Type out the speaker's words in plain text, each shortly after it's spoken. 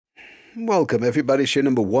Welcome, everybody. Share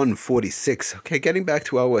number 146. Okay, getting back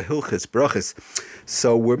to our Hilchas Brachas.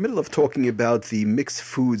 So we're middle of talking about the mixed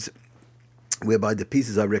foods whereby the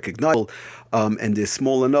pieces are recognizable and they're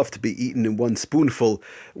small enough to be eaten in one spoonful.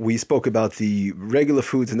 We spoke about the regular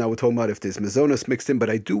foods, and now we're talking about if there's mazonos mixed in, but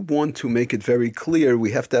I do want to make it very clear.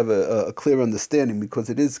 We have to have a clear understanding because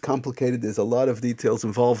it is complicated. There's a lot of details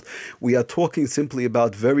involved. We are talking simply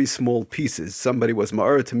about very small pieces. Somebody was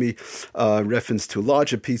ma'ara to me, reference to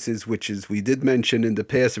larger pieces, which is we did mention in the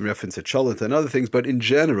past in reference to cholent and other things, but in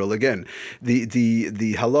general, again, the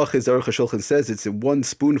halach is Aruch HaShulchan says it's in one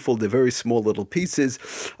spoonful, they're very small little pieces,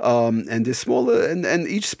 and they're smaller, and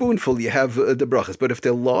each spoonful you have the brachas. But if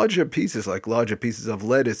they're larger pieces, like larger pieces of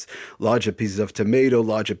lettuce, larger pieces of tomato,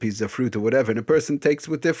 larger pieces of fruit, or whatever, and a person takes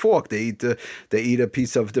with their fork, they eat a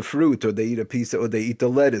piece of the fruit, or they eat they eat the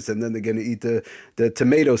lettuce, and then they're going to eat the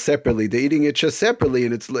tomato separately. They're eating it just separately,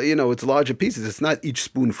 and it's larger pieces. It's not each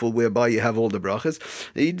spoonful whereby you have all the brachas.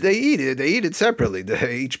 They eat it separately.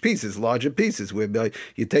 Each piece is larger pieces whereby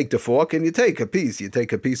you take the fork and you take a piece. You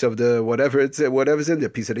take a piece of the whatever's in there, a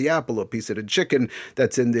piece of the apple, or a piece of the chicken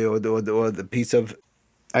that's in there, or the piece of.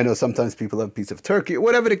 I know sometimes people have a piece of turkey,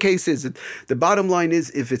 whatever the case is. The bottom line is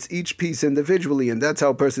if it's each piece individually, and that's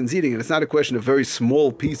how a person's eating, and it's not a question of very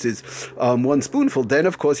small pieces, one spoonful, then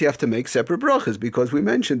of course you have to make separate brachas, because we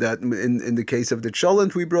mentioned that in the case of the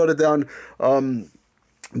cholent, we brought it down.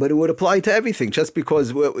 But it would apply to everything, just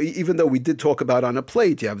because even though we did talk about on a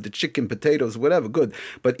plate, you have the chicken, potatoes, whatever, good.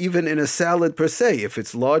 But even in a salad per se, if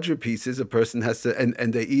it's larger pieces, a person has to,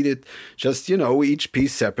 and they eat it just, each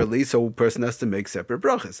piece separately, so a person has to make separate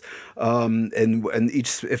brachas. And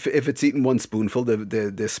each, if it's eaten one spoonful,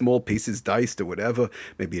 the small pieces diced or whatever,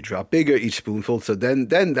 maybe a drop bigger, each spoonful, so then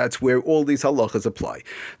that's where all these halachas apply.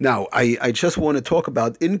 Now, I just want to talk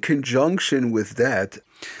about, in conjunction with that,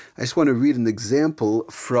 I just want to read an example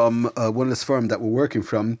from one of the Sfarim that we're working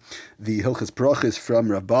from, the Hilchas Brachas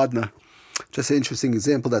from Rav Badna. Just an interesting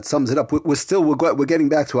example that sums it up. We're getting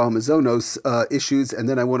back to our mazonos issues, and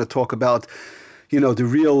then I want to talk about the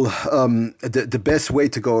real, the best way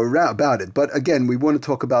to go about it. But again, we want to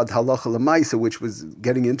talk about halacha lemaisa, which was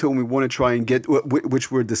getting into, and we want to try and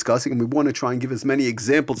which we're discussing, and we want to try and give as many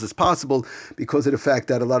examples as possible because of the fact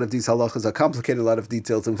that a lot of these halachas are complicated, a lot of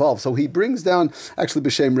details involved. So he brings down, actually,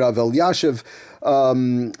 B'Shem Rav Elyashiv,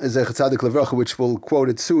 Zecher Tzadik Levracha, which we'll quote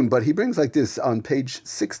it soon, but he brings like this on page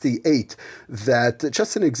 68, that,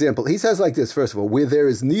 just an example, he says like this, first of all, where there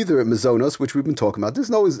is neither a mazonos, which we've been talking about, there's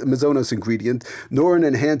no mazonos ingredient, nor an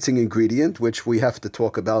enhancing ingredient, which we have to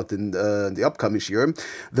talk about in the upcoming year,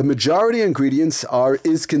 the majority ingredients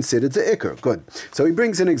is considered the ikr. Good. So he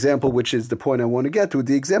brings an example, which is the point I want to get to.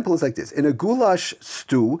 The example is like this. In a goulash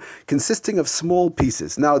stew consisting of small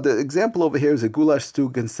pieces. Now, the example over here is a goulash stew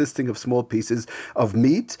consisting of small pieces of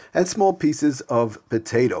meat and small pieces of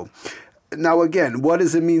potato. Now again, what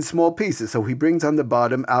does it mean, small pieces? So he brings on the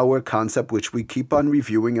bottom our concept, which we keep on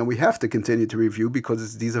reviewing, and we have to continue to review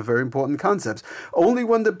because these are very important concepts. Only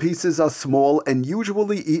when the pieces are small and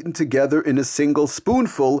usually eaten together in a single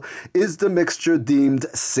spoonful is the mixture deemed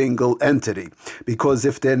single entity. Because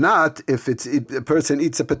if they're not, if a person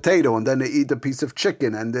eats a potato and then they eat a piece of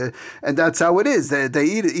chicken, and that's how it is. They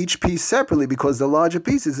eat each piece separately because the larger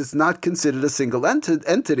pieces, it's not considered a single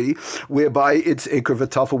entity, whereby it's ikr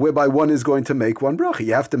v'tafel, whereby one is going to make one bracha.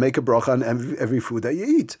 You have to make a bracha on every food that you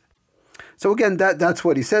eat. So again, that's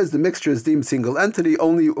what he says. The mixture is deemed single entity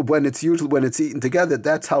only when it's eaten together.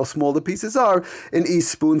 That's how small the pieces are in each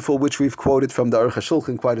spoonful, which we've quoted from the Aruch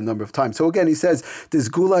HaShulchan quite a number of times. So again, he says this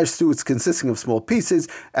goulash stew is consisting of small pieces.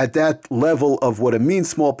 At that level of what it means,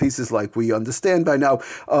 small pieces, like we understand by now,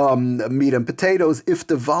 meat and potatoes. If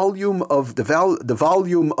the volume of the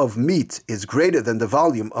volume of meat is greater than the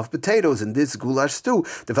volume of potatoes in this goulash stew,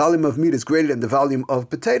 the volume of meat is greater than the volume of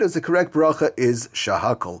potatoes. The correct bracha is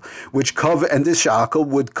shahakol, which and this shakal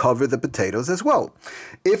would cover the potatoes as well.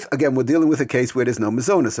 If, again, we're dealing with a case where there's no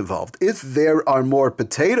mazonos involved. If there are more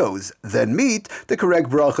potatoes than meat, the correct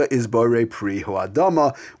bracha is borei pri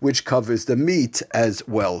ho'adama, which covers the meat as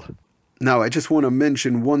well. Now, I just want to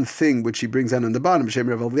mention one thing which he brings down on the bottom, Shem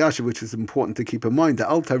Rav Elyashiv, which is important to keep in mind. The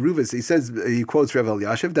Al Taruvas, he quotes Rav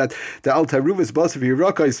Elyashiv that the Al Taruvas Basav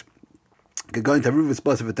Yirakais Going to Ruvus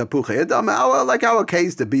Basav Tapucha Edam, like our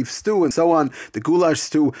case, the beef stew and so on, the goulash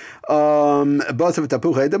stew, Basav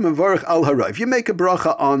Tapucha Edam and Varach al Harav. You make a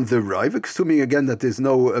bracha on the Rive, assuming again that there's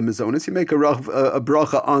no mazonis, you make a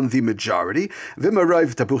bracha on the majority.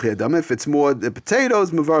 Vimarive Tapucha Edam, if it's more the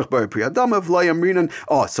potatoes, Mavarach Bar Priadam of Layamrinan.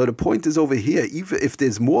 Oh, so the point is over here, even if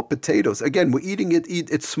there's more potatoes, again, we're eating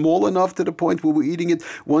it's small enough to the point where we're eating it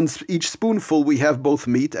once each spoonful, we have both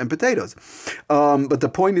meat and potatoes. But the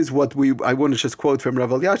point is I want to just quote from Rav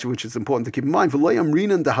Elyashiv, which is important to keep in mind. We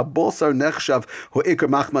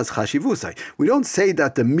don't say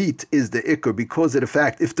that the meat is the ikr because of the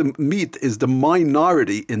fact, if the meat is the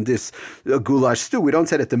minority in this goulash stew, we don't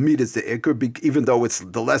say that the meat is the ikr, even though it's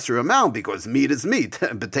the lesser amount, because meat is meat.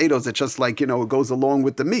 And potatoes are just like, it goes along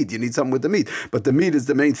with the meat. You need something with the meat. But the meat is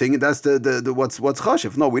the main thing, and that's the what's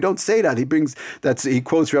chashiv. No, we don't say that. He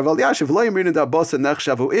quotes Rav Elyashiv,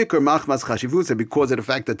 because of the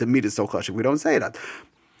fact that the meat is so chashiv. We don't say that.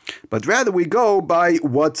 But rather we go by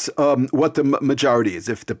what the majority is.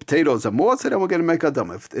 If the potatoes are more, so then we're going to make a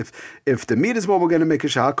dam. If the meat is more, we're going to make a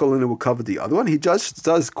shahakol and it will cover the other one. He just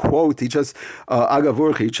does quote, he just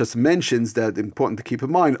mentions that, important to keep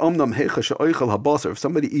in mind, if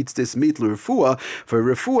somebody eats this meat l'refuah, for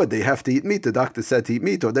refuah they have to eat meat, the doctor said to eat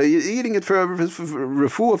meat, or they're eating it for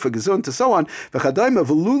refuah, for gesund, and so on.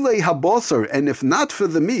 And if not for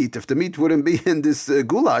the meat, if the meat wouldn't be in this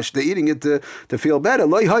goulash, they're eating it to feel better.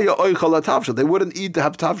 They wouldn't eat the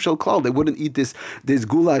tavshel klal. They wouldn't eat this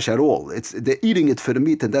goulash at all. They're eating it for the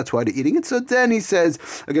meat, and that's why they're eating it. So then he says,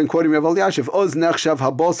 again quoting Rav Elyashiv, Oz nechshav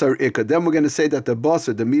habasar ikar. Then we're going to say that the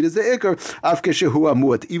basar, the meat, is the ikar, afkeshehu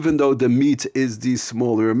amut, even though the meat is the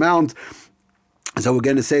smaller amount. So we're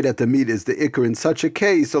going to say that the meat is the ikr in such a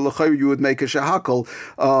case. So l'chayr you would make a shahakal.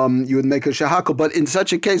 But in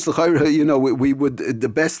such a case, l'chayr, we would. The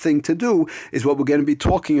best thing to do is what we're going to be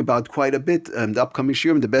talking about quite a bit. The upcoming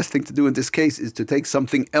shiurim. The best thing to do in this case is to take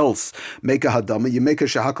something else. Make a hadama. You make a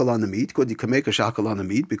shahakal on the meat. Good. You can make a shahakal on the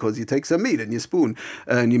meat because you take some meat and you spoon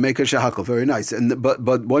and you make a shahakal. Very nice.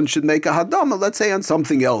 But one should make a hadama. Let's say on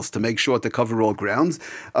something else to make sure to cover all grounds.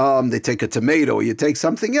 They take a tomato. You take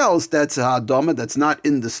something else that's a hadama. That's not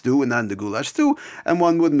in the stew and not in the goulash stew, and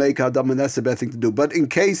one would make hadam, and that's the best thing to do. But in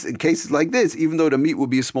cases like this, even though the meat will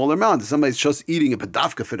be a smaller amount, if somebody's just eating a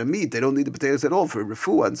pedavka for the meat, they don't need the potatoes at all for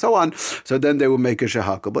refuah and so on, so then they will make a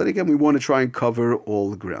shahaka. But again, we want to try and cover all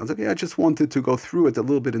the grounds. Okay, I just wanted to go through it a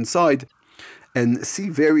little bit inside and see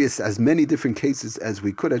as many different cases as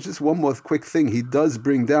we could. Just one more quick thing. He does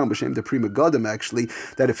bring down, B'Shem the Prima Gadim, actually,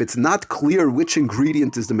 that if it's not clear which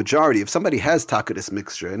ingredient is the majority, if somebody has takadis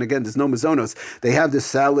mixture, and again, there's no mazonos, they have this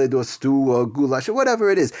salad or stew or goulash or whatever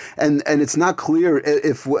it is, and it's not clear,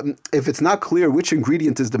 if it's not clear which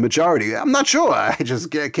ingredient is the majority, I'm not sure, I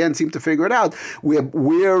just can't seem to figure it out.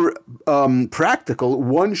 We're practical,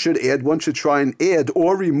 one should try and add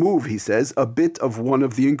or remove, he says, a bit of one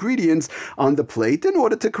of the ingredients on the plate in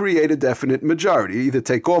order to create a definite majority. Either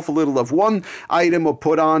take off a little of one item or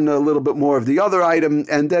put on a little bit more of the other item,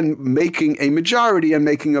 and then making a majority and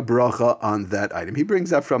making a bracha on that item. He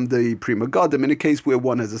brings that from the Prima Gadim in a case where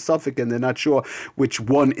one has a suffix and they're not sure which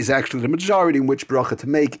one is actually the majority and which bracha to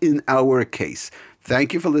make in our case.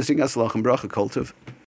 Thank you for listening. Aslach and bracha, Kol Tov.